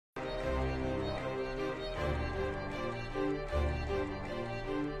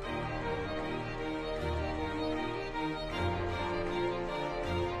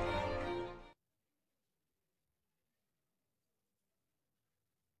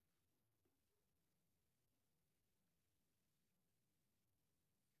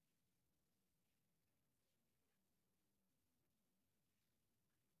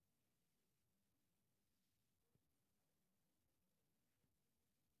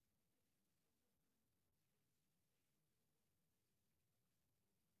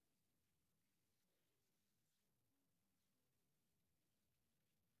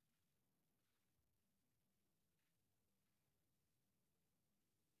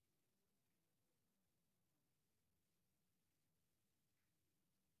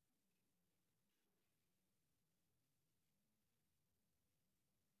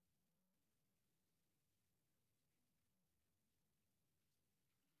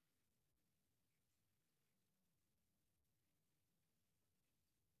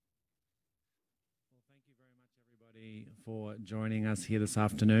everybody for joining us here this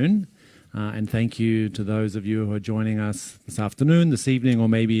afternoon. And thank you to those of you who are joining us this afternoon, this evening, or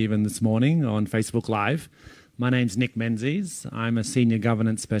maybe even this morning on Facebook Live. My name's Nick Menzies. I'm a Senior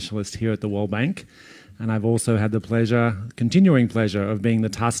Governance Specialist here at the World Bank. And I've also had the continuing pleasure of being the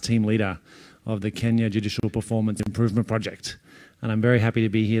task team leader of the Kenya Judicial Performance Improvement Project. And I'm very happy to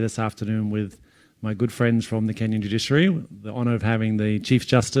be here this afternoon with my good friends from the Kenyan Judiciary, the honour of having the Chief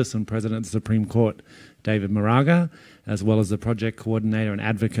Justice and President of the Supreme Court, David Maraga, as well as the Project Coordinator and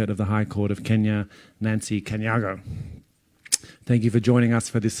Advocate of the High Court of Kenya, Nancy Kanyago. Thank you for joining us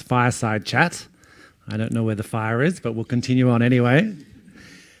for this fireside chat. I don't know where the fire is, but we'll continue on anyway.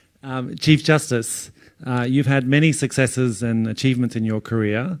 Chief Justice, you've had many successes and achievements in your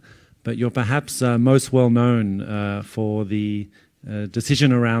career, but you're perhaps most well known for the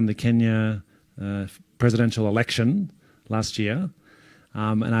decision around the Kenya presidential election last year.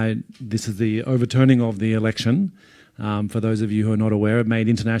 This is the overturning of the election. For those of you who are not aware, it made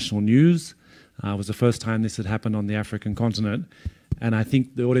international news. It was the first time this had happened on the African continent. And I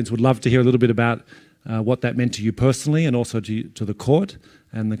think the audience would love to hear a little bit about what that meant to you personally and also to the court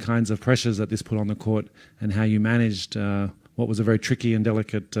and the kinds of pressures that this put on the court and how you managed what was a very tricky and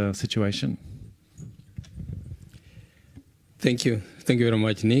delicate situation. Thank you. Thank you very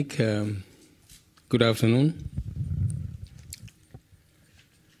much, Nick. Good afternoon.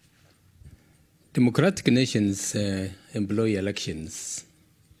 Democratic nations employ elections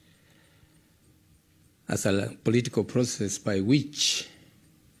as a political process by which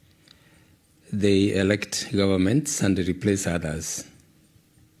they elect governments and replace others.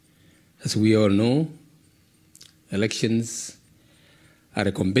 As we all know, elections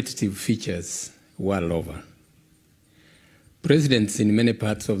are competitive features world over. Presidents in many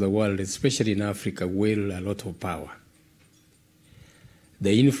parts of the world, especially in Africa, wield a lot of power.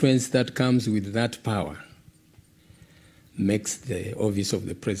 The influence that comes with that power makes the office of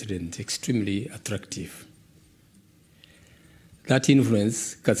the president extremely attractive. That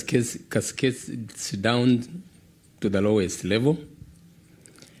influence cascades down to the lowest level,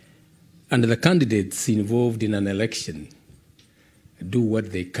 and the candidates involved in an election do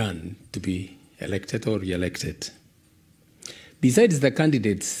what they can to be elected or re-elected. Besides the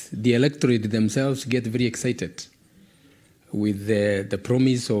candidates, the electorate themselves get very excited with the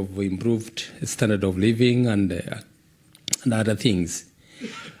promise of improved standard of living and other things.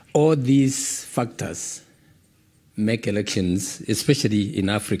 All these factors make elections, especially in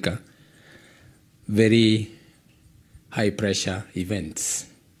Africa, very high-pressure events.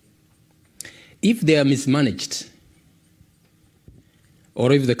 If they are mismanaged,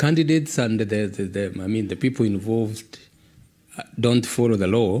 or if the candidates and the people involved don't follow the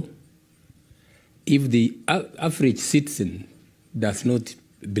law, if the average citizen does not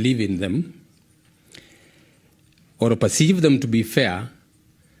believe in them or perceive them to be fair,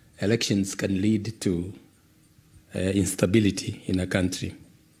 elections can lead to instability in a country.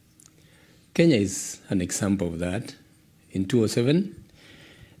 Kenya is an example of that. In 2007,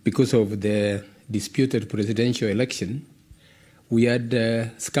 because of the disputed presidential election, we had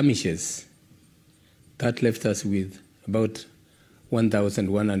skirmishes that left us with about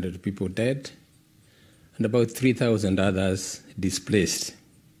 1,100 people dead and about 3,000 others displaced.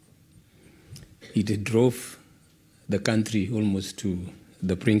 It drove the country almost to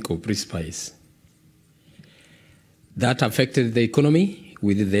the brink of precipice. That affected the economy,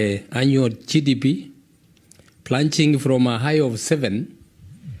 with the annual GDP plunging from a high of 7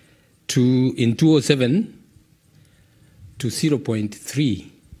 in 2007 to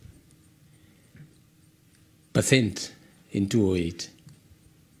 0.3% in 2008.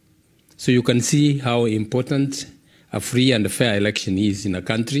 So you can see how important a free and fair election is in a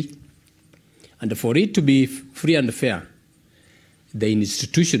country. And for it to be free and fair, the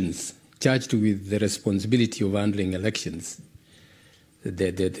institutions charged with the responsibility of handling elections,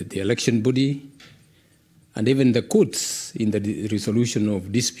 the election body, and even the courts in the resolution of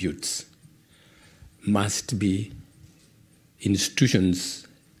disputes, must be institutions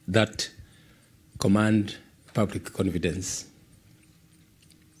that command public confidence.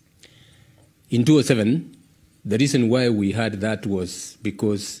 In 2007, the reason why we had that was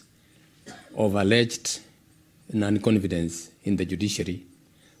because of alleged non-confidence in the judiciary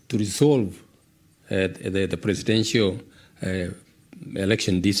to resolve the presidential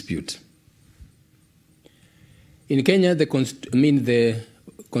election dispute. In Kenya, the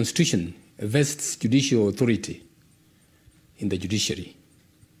Constitution vests judicial authority in the judiciary.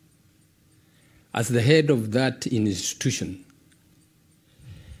 As the head of that institution,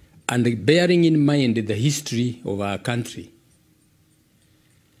 and bearing in mind the history of our country,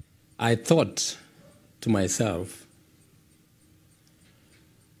 I thought to myself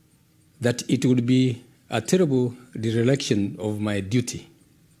that it would be a terrible dereliction of my duty.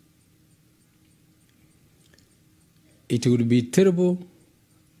 It would be terrible,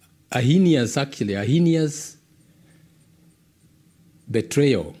 a heinous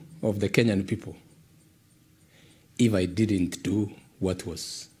betrayal of the Kenyan people if I didn't do what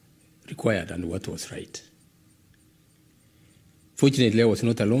was required and what was right. Fortunately, I was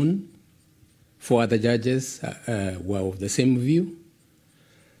not alone. 4 other judges were of the same view.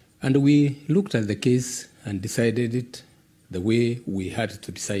 And we looked at the case and decided it the way we had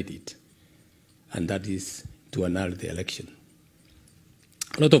to decide it, and that is to annul the election.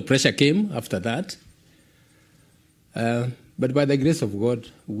 A lot of pressure came after that, but by the grace of God,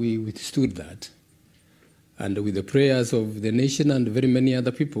 we withstood that. And with the prayers of the nation and very many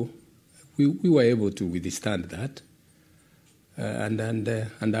other people, we were able to withstand that.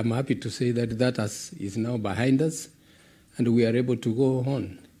 And I'm happy to say that is now behind us, and we are able to go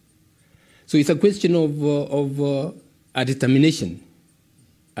on. So it's a question of a determination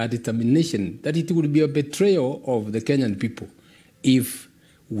that it would be a betrayal of the Kenyan people if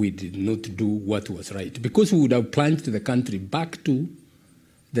we did not do what was right, because we would have plunged the country back to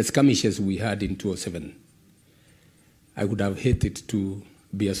the skirmishes we had in 2007. I would have hated to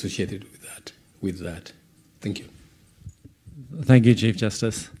be associated with that. Thank you. Thank you, Chief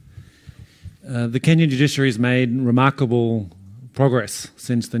Justice. The Kenyan judiciary has made remarkable progress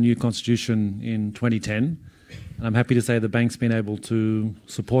since the new constitution in 2010. And I'm happy to say the bank's been able to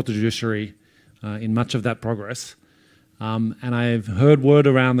support the judiciary in much of that progress. And I've heard word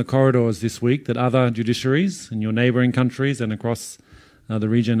around the corridors this week that other judiciaries in your neighbouring countries and across the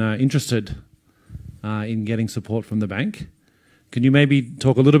region are interested in getting support from the bank. Can you maybe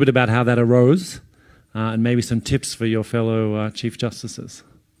talk a little bit about how that arose and maybe some tips for your fellow Chief Justices?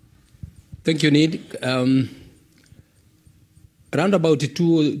 Thank you, Nid. Around about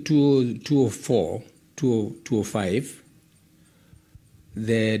 2004, 2005,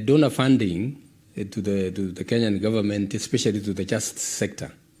 the donor funding to the Kenyan government, especially to the justice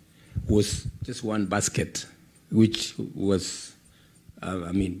sector, was just one basket, which was,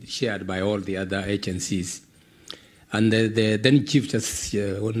 shared by all the other agencies. And the then Chief Justice,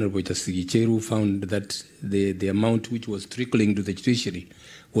 Honorable Justice Gicheru, found that the amount which was trickling to the judiciary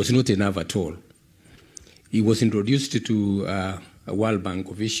was not enough at all. He was introduced to a World Bank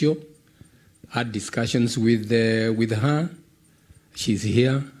official, had discussions with her. She's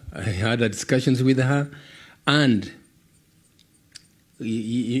here. I had discussions with her, and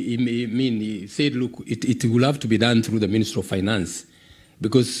he said, look, it will have to be done through the Minister of Finance,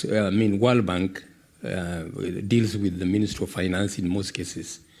 because World Bank deals with the Minister of Finance in most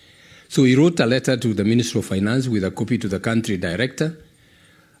cases. So he wrote a letter to the Minister of Finance with a copy to the country director,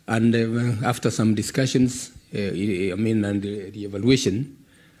 and after some discussions, and the evaluation,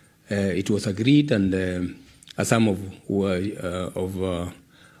 it was agreed, and a sum of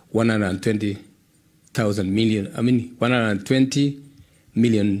 120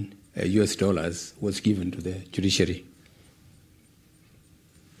 million US dollars was given to the judiciary.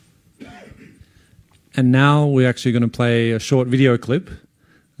 And now we're actually going to play a short video clip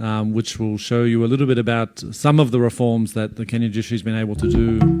which will show you a little bit about some of the reforms that the Kenyan judiciary has been able to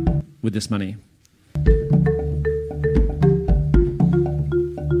do with this money.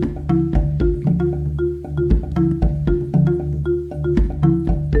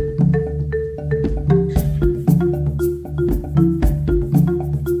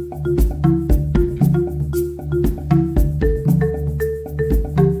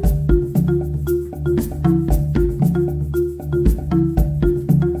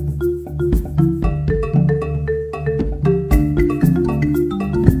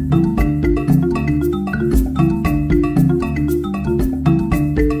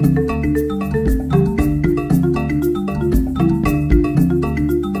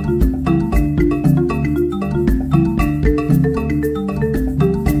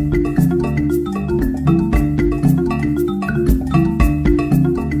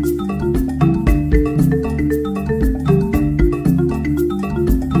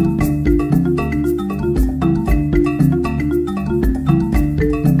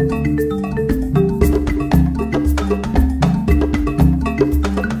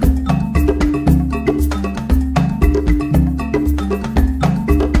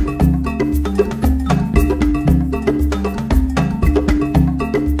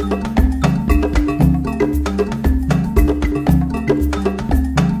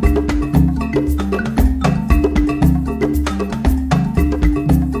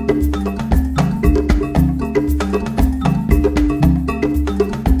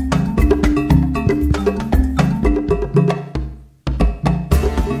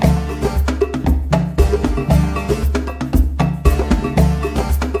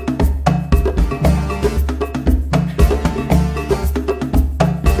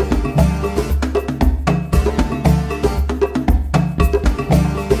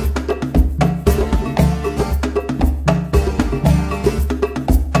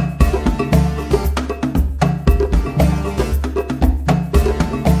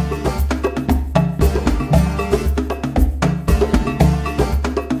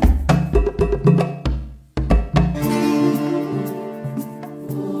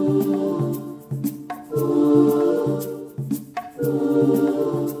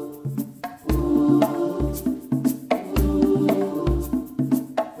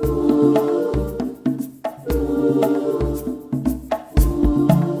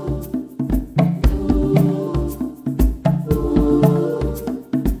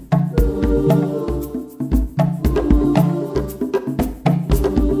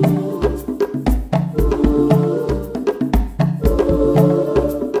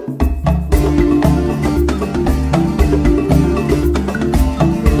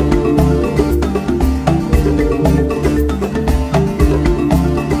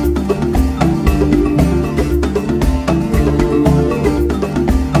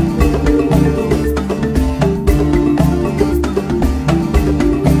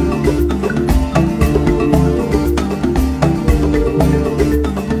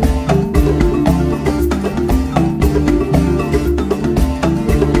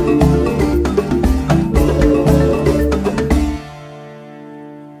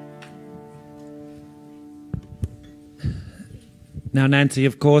 Now, Nancy,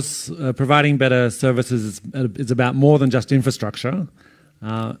 of course, providing better services is about more than just infrastructure.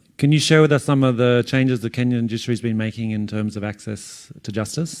 Can you share with us some of the changes the Kenyan judiciary has been making in terms of access to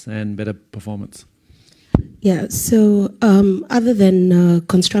justice and better performance? Yeah, so other than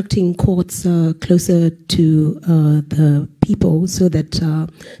constructing courts closer to the people so that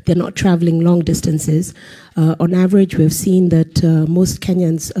they're not traveling long distances, on average we've seen that most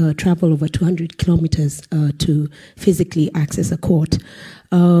Kenyans travel over 200 kilometers to physically access a court.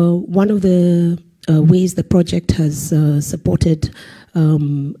 One of the ways the project has supported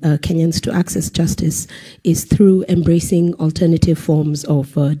Kenyans to access justice is through embracing alternative forms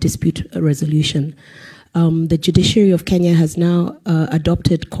of dispute resolution. The Judiciary of Kenya has now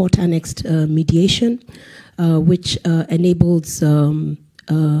adopted court-annexed mediation, which enables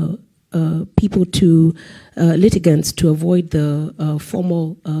people to, litigants to avoid the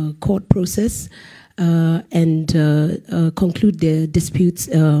formal court process and conclude their disputes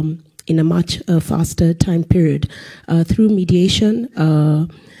in a much faster time period. Through mediation,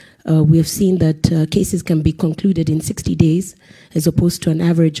 we have seen that cases can be concluded in 60 days as opposed to an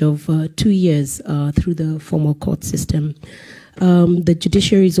average of 2 years through the formal court system. The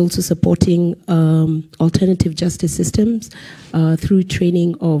judiciary is also supporting alternative justice systems through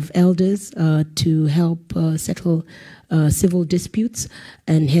training of elders to help settle civil disputes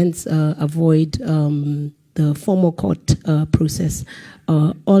and hence avoid the formal court process,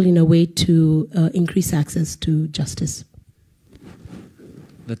 all in a way to increase access to justice.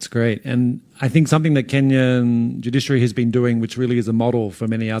 That's great. And I think something that Kenyan judiciary has been doing, which really is a model for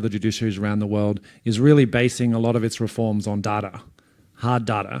many other judiciaries around the world, is really basing a lot of its reforms on data, hard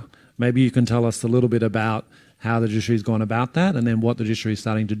data. Maybe you can tell us a little bit about how the judiciary has gone about that and then what the judiciary is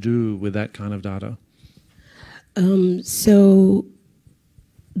starting to do with that kind of data. So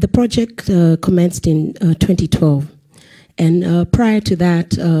the project commenced in 2012. And prior to that,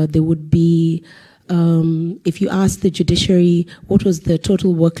 there would be if you ask the judiciary what was the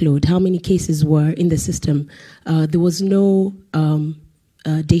total workload, how many cases were in the system, there was no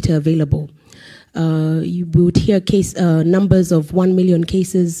data available. You would hear numbers of 1 million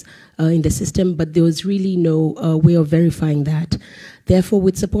cases in the system, but there was really no way of verifying that. Therefore,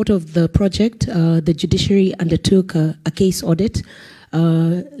 with support of the project, the judiciary undertook a case audit,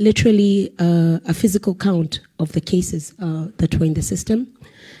 literally a physical count of the cases that were in the system,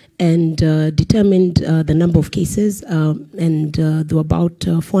 and determined the number of cases, and there were about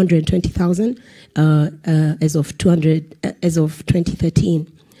 420,000 as of 2013.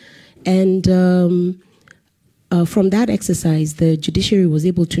 And from that exercise, the judiciary was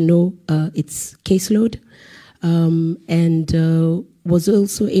able to know its caseload, and was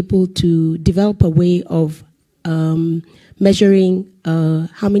also able to develop a way of measuring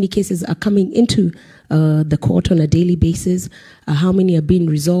how many cases are coming into the court on a daily basis, how many are being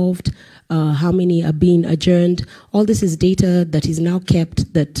resolved, how many are being adjourned. All this is data that is now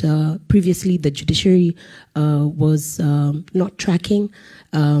kept that previously the judiciary was not tracking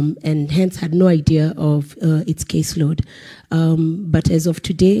and hence had no idea of its caseload. But as of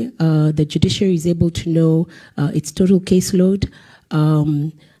today, the judiciary is able to know its total caseload,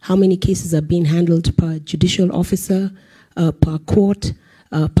 how many cases are being handled per judicial officer, per court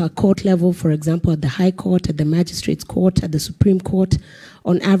level, for example, at the High Court, at the Magistrates Court, at the Supreme Court,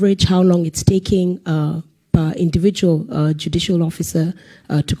 on average, how long it's taking per individual judicial officer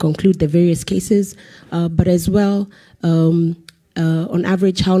to conclude the various cases, but as well, on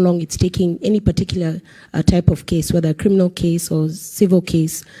average, how long it's taking any particular type of case, whether a criminal case or civil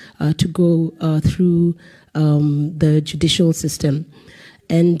case, to go through the judicial system.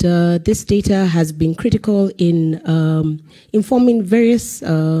 And this data has been critical in informing various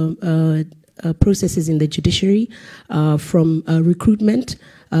processes in the judiciary, from recruitment.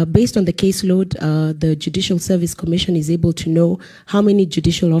 Based on the caseload, the Judicial Service Commission is able to know how many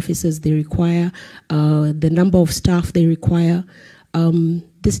judicial officers they require, the number of staff they require.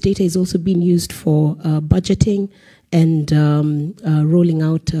 This data is also being used for budgeting and rolling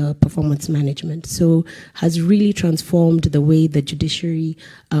out performance management. So has really transformed the way the judiciary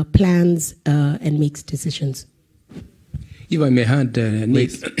plans and makes decisions. If I may add,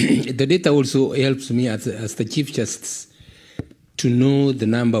 Nick, the data also helps me as the Chief Justice to know the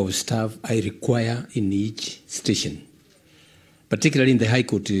number of staff I require in each station, particularly in the High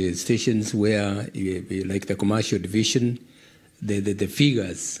Court stations where, like the commercial division, the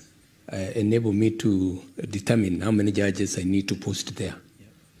figures enable me to determine how many judges I need to post there.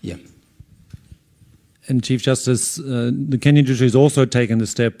 Yeah. And Chief Justice, the Kenyan judiciary has also taken the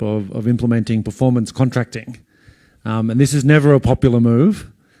step of implementing performance contracting. And this is never a popular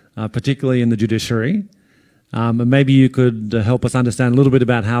move, particularly in the judiciary. And maybe you could help us understand a little bit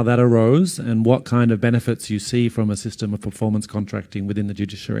about how that arose and what kind of benefits you see from a system of performance contracting within the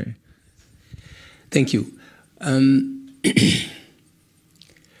judiciary. Thank you.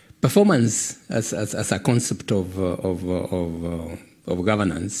 Performance as a concept of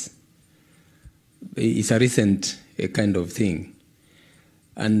governance is a recent kind of thing.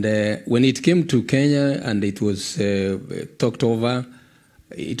 And when it came to Kenya and it was talked over,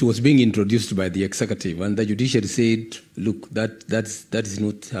 it was being introduced by the executive, and the judiciary said, look, that is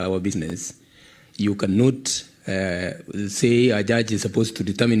not our business. You cannot say a judge is supposed to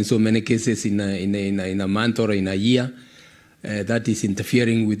determine so many cases in a month or in a year. That is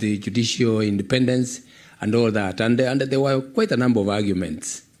interfering with the judicial independence and all that. And there were quite a number of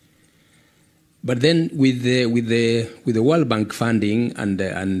arguments. But then with the World Bank funding and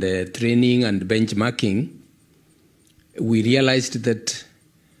training and benchmarking, we realized that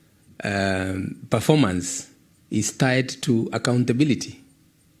performance is tied to accountability.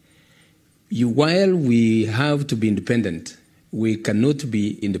 While we have to be independent, we cannot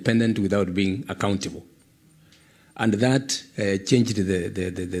be independent without being accountable. And that changed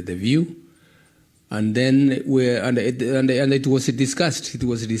the view. And then it was discussed. It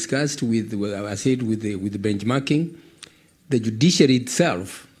was discussed with, I said, with the benchmarking. The judiciary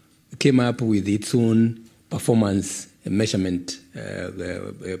itself came up with its own performance measurement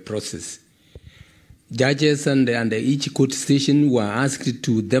process. Judges and each court station were asked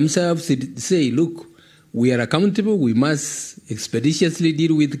to themselves say, look, we are accountable. We must expeditiously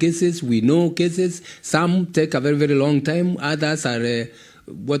deal with cases. We know cases. Some take a very, very long time. Others are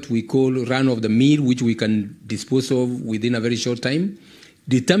what we call run-of-the-mill, which we can dispose of within a very short time.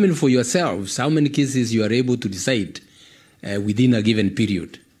 Determine for yourselves how many cases you are able to decide within a given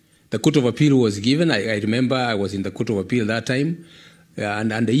period. The Court of Appeal was given. I remember I was in the Court of Appeal that time,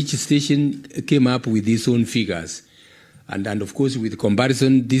 and each station came up with its own figures. And of course, with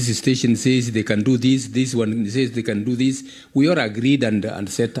comparison, this station says they can do this one says they can do this. We all agreed and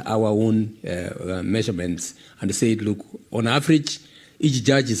set our own measurements and said, look, on average, each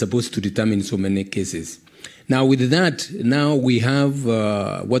judge is supposed to determine so many cases. Now, with that, now we have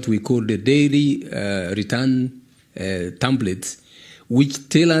what we call the daily return templates, which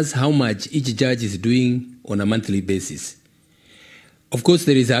tell us how much each judge is doing on a monthly basis. Of course,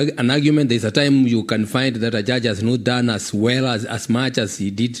 there is an argument. There's a time you can find that a judge has not done as well as much as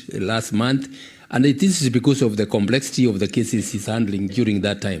he did last month, and this is because of the complexity of the cases he's handling during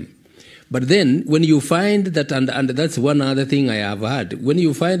that time. But then, when you find that, and that's one other thing I have heard, when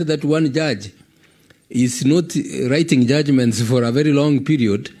you find that one judge is not writing judgments for a very long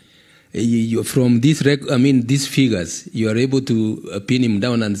period, from these figures, you are able to pin him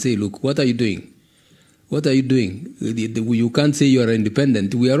down and say, look, what are you doing? What are you doing? You can't say you are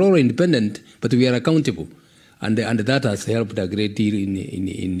independent. We are all independent, but we are accountable. And that has helped a great deal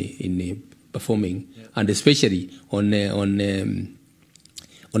in performing, and especially on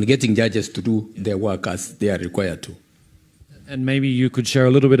getting judges to do their work as they are required to. And maybe you could share a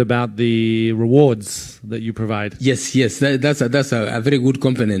little bit about the rewards that you provide. Yes, that's a very good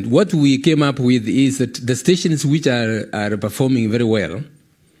component. What we came up with is that the stations which are performing very well,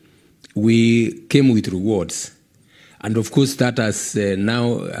 we came with rewards. And of course, that has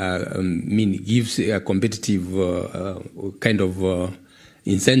now gives a competitive kind of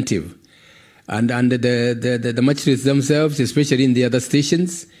incentive. And the magistrates themselves, especially in the other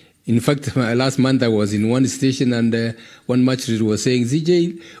stations. In fact, last month I was in one station and one magistrate was saying,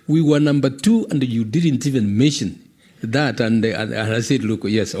 ZJ, we were number 2 and you didn't even mention that. And I said, look,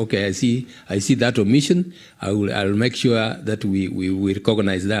 yes, okay, I see that omission. I'll make sure that we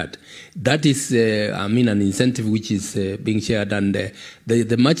recognize that. That is, an incentive which is being shared. And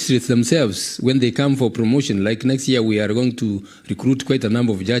the magistrates themselves, when they come for promotion, like next year we are going to recruit quite a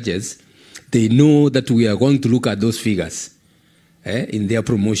number of judges, they know that we are going to look at those figures in their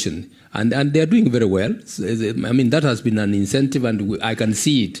promotion. And they are doing very well. That has been an incentive, and I can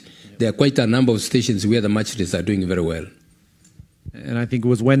see it. There are quite a number of stations where the magistrates are doing very well. And I think it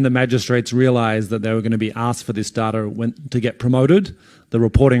was when the magistrates realized that they were going to be asked for this data to get promoted, the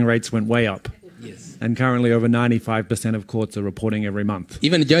reporting rates went way up. Yes. And currently over 95% of courts are reporting every month.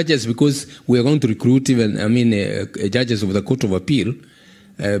 Even judges, because we are going to recruit judges of the Court of Appeal,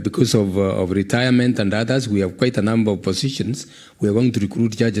 because of retirement and others, we have quite a number of positions. We are going to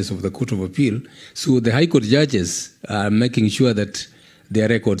recruit judges of the Court of Appeal. So the High Court judges are making sure that their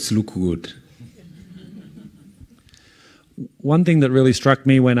records look good. One thing that really struck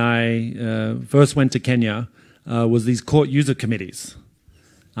me when I first went to Kenya was these court user committees.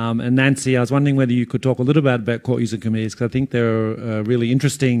 And Nancy, I was wondering whether you could talk a little bit about court user committees, because I think they're a really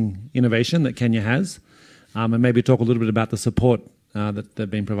interesting innovation that Kenya has. and maybe talk a little bit about the support that they've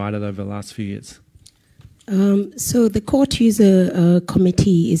been provided over the last few years. So the Court User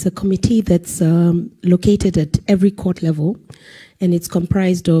Committee is a committee that's located at every court level, and it's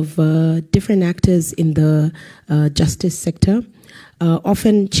comprised of different actors in the justice sector,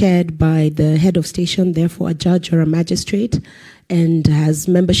 often chaired by the head of station, therefore a judge or a magistrate, and has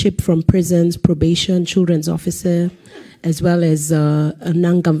membership from prisons, probation, children's officer, as well as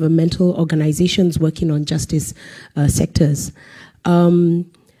non-governmental organizations working on justice sectors.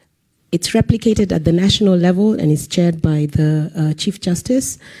 It's replicated at the national level and is chaired by the Chief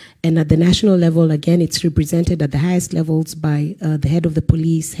Justice. And at the national level, again, it's represented at the highest levels by the head of the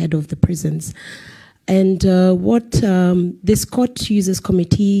police, head of the prisons. And what this Court Users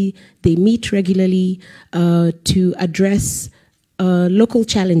Committee, they meet regularly to address local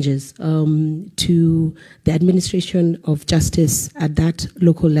challenges to the administration of justice at that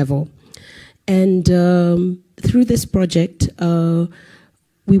local level. And through this project,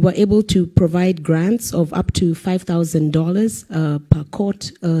 we were able to provide grants of up to $5,000 per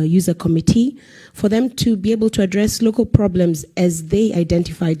court user committee for them to be able to address local problems as they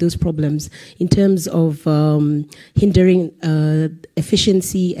identify those problems in terms of hindering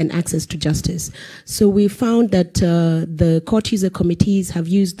efficiency and access to justice. So we found that the court user committees have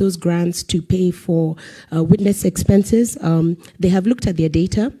used those grants to pay for witness expenses. They have looked at their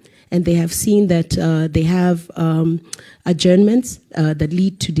data, and they have seen that they have adjournments that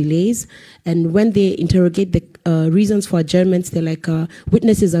lead to delays. And when they interrogate the reasons for adjournments, they're like,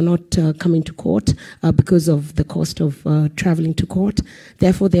 witnesses are not coming to court because of the cost of traveling to court.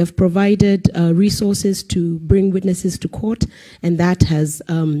 Therefore, they have provided resources to bring witnesses to court, and that has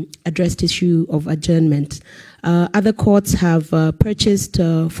addressed issue of adjournment. Other courts have purchased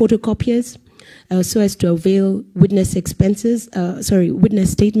photocopiers so as to avail witness statements,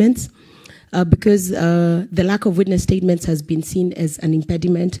 because the lack of witness statements has been seen as an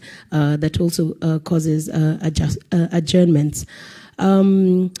impediment that also causes adjournments.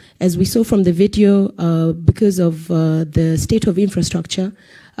 As we saw from the video, because of the state of infrastructure,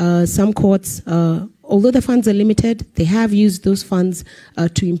 some courts, although the funds are limited, they have used those funds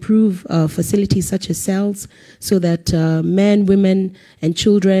to improve facilities such as cells so that men, women, and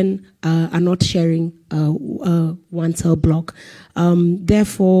children are not sharing one cell block.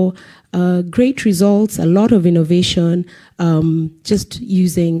 Therefore, great results, a lot of innovation, just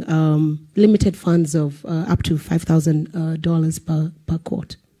using limited funds of up to $5,000 per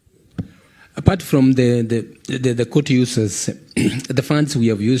court. Apart from the court users, the funds we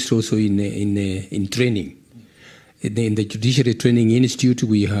have used also in training. In the Judiciary Training Institute,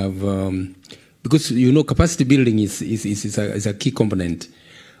 we have, because capacity building is a key component.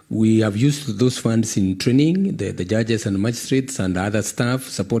 We have used those funds in training the judges and magistrates and other staff,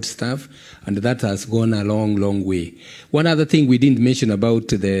 support staff, and that has gone a long way. One other thing we didn't mention about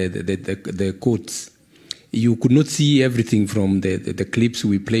the courts, you could not see everything from the clips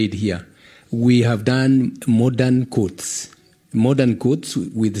we played here. We have done modern courts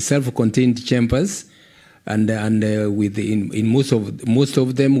with self-contained chambers, and with in most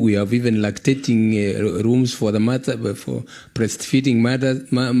of them we have even lactating rooms for the for breastfeeding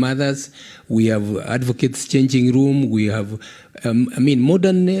mothers. We have advocates changing room. We have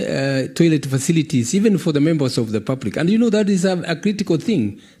modern toilet facilities even for the members of the public. And that is a critical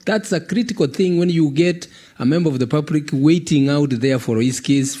thing. That's a critical thing when you get a member of the public waiting out there for his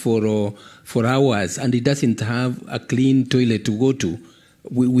case for hours, and he doesn't have a clean toilet to go to.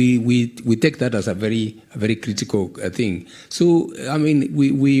 We take that as a very critical thing. So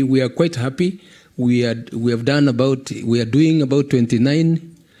we are quite happy. We are doing about 29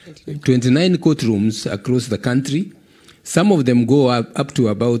 courtrooms across the country. Some of them go up to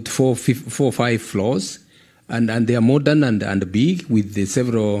about 4 or 5 floors, and they are modern and big with the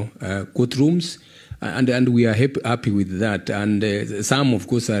several courtrooms. And we are happy with that. And some, of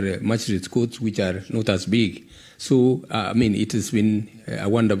course, are magistrates courts, which are not as big. So, it has been a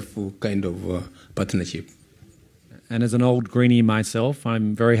wonderful kind of partnership. And as an old greenie myself,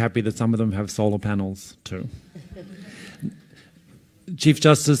 I'm very happy that some of them have solar panels too. Chief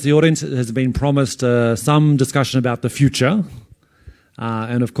Justice, the audience has been promised some discussion about the future.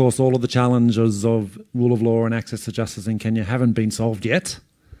 And of course, all of the challenges of rule of law and access to justice in Kenya haven't been solved yet.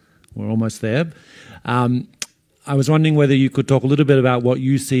 We're almost there. I was wondering whether you could talk a little bit about what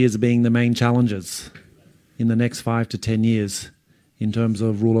you see as being the main challenges in the next 5 to 10 years in terms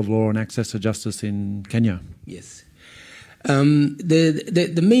of rule of law and access to justice in Kenya. Yes.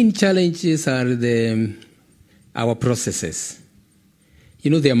 The main challenges are our processes.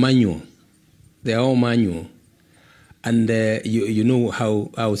 They are manual. They are all manual. And you know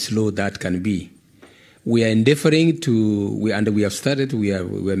how slow that can be. We are endeavoring to, and we have started, we are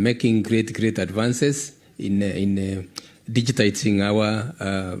making great advances in digitizing our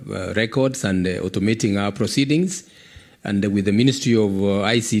records and automating our proceedings. And with the Ministry of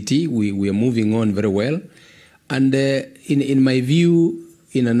ICT, we are moving on very well. And in my view,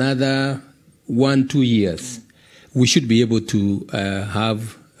 in another 1-2 years, we should be able to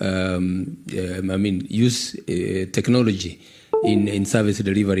have, use technology in service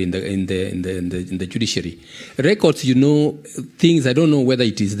delivery in the judiciary. Records, things, I don't know whether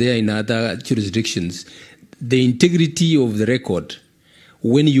it is there in other jurisdictions. The integrity of the record,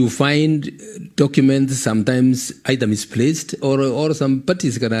 when you find documents sometimes either misplaced or some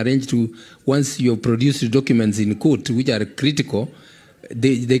parties can arrange to, once you have produced documents in court which are critical,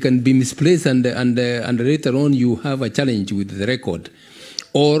 they can be misplaced and later on you have a challenge with the record.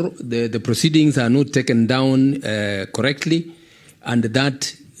 Or the proceedings are not taken down correctly, and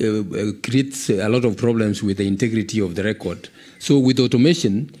that creates a lot of problems with the integrity of the record. So with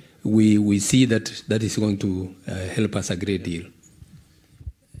automation, we see that is going to help us a great deal.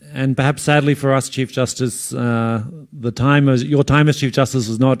 And perhaps sadly for us, Chief Justice, your time as Chief Justice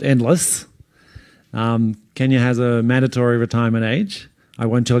was not endless. Kenya has a mandatory retirement age. I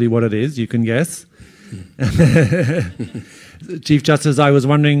won't tell you what it is, you can guess. Chief Justice, I was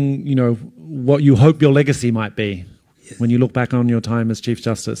wondering, what you hope your legacy might be when you look back on your time as Chief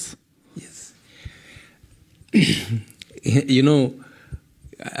Justice. Yes.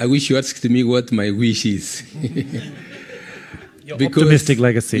 I wish you asked me what my wish is. Your optimistic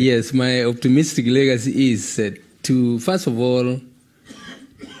legacy. Yes, my optimistic legacy is to, first of all,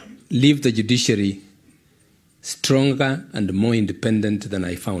 leave the judiciary stronger and more independent than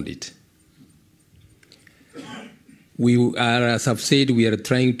I found it. We are, as I've said, we are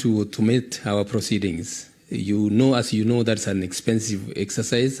trying to automate our proceedings. As you know, that's an expensive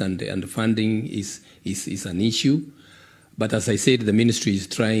exercise, and funding is an issue. But as I said, the ministry is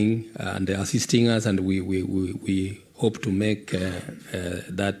trying and assisting us, and we hope to make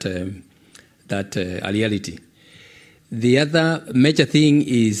that a reality. The other major thing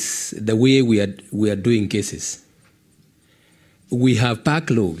is the way we are doing cases. We have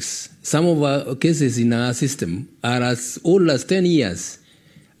backlogs. Some of our cases in our system are as old as 10 years,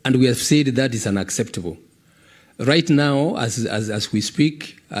 and we have said that is unacceptable. Right now, as we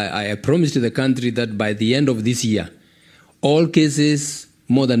speak, I promised the country that by the end of this year, all cases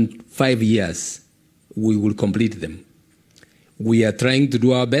more than 5 years, we will complete them. We are trying to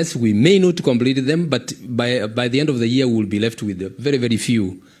do our best. We may not complete them, but by the end of the year, we will be left with very, very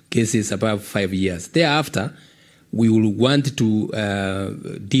few cases above 5 years. Thereafter, we will want to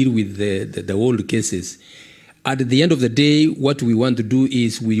deal with the old cases. At the end of the day, what we want to do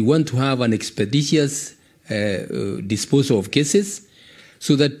is we want to have an expeditious disposal of cases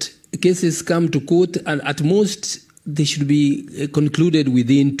so that cases come to court, and at most, they should be concluded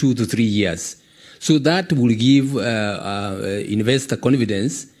within 2 to 3 years. So that will give investor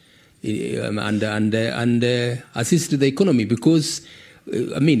confidence and assist the economy, because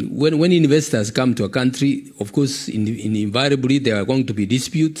when investors come to a country, of course, invariably there are going to be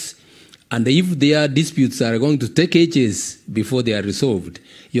disputes, and if their disputes are going to take ages before they are resolved,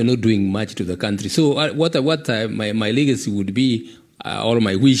 you're not doing much to the country. So my legacy would be, or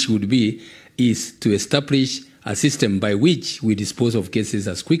my wish would be, is to establish a system by which we dispose of cases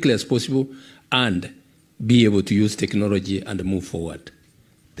as quickly as possible and be able to use technology and move forward.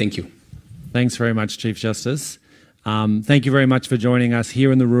 Thank you. Thanks very much, Chief Justice. Thank you very much for joining us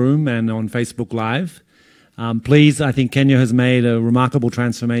here in the room and on Facebook Live. Please, I think Kenya has made a remarkable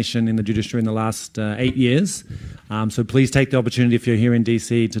transformation in the judiciary in the last 8 years. So please take the opportunity, if you're here in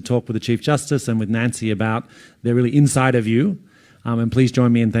DC, to talk with the Chief Justice and with Nancy about their really insider view. And please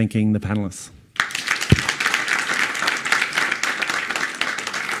join me in thanking the panelists.